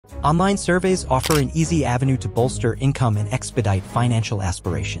Online surveys offer an easy avenue to bolster income and expedite financial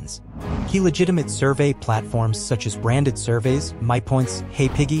aspirations. Key legitimate survey platforms such as branded surveys, MyPoints,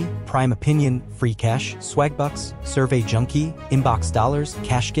 HeyPiggy, Prime Opinion, FreeCash, Swagbucks, Survey Junkie, Inbox Dollars,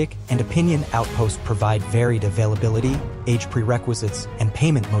 CashKick, and Opinion Outpost provide varied availability, age prerequisites, and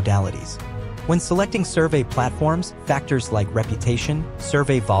payment modalities. When selecting survey platforms, factors like reputation,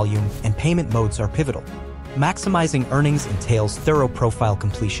 survey volume, and payment modes are pivotal. Maximizing earnings entails thorough profile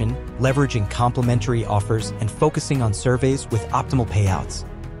completion, leveraging complementary offers, and focusing on surveys with optimal payouts.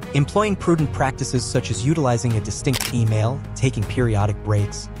 Employing prudent practices such as utilizing a distinct email, taking periodic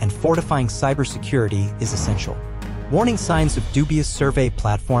breaks, and fortifying cybersecurity is essential. Warning signs of dubious survey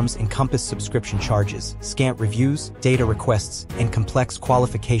platforms encompass subscription charges, scant reviews, data requests, and complex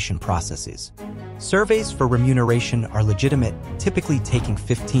qualification processes. Surveys for remuneration are legitimate, typically taking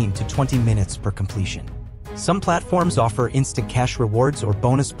 15 to 20 minutes per completion. Some platforms offer instant cash rewards or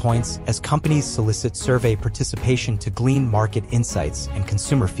bonus points as companies solicit survey participation to glean market insights and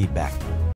consumer feedback.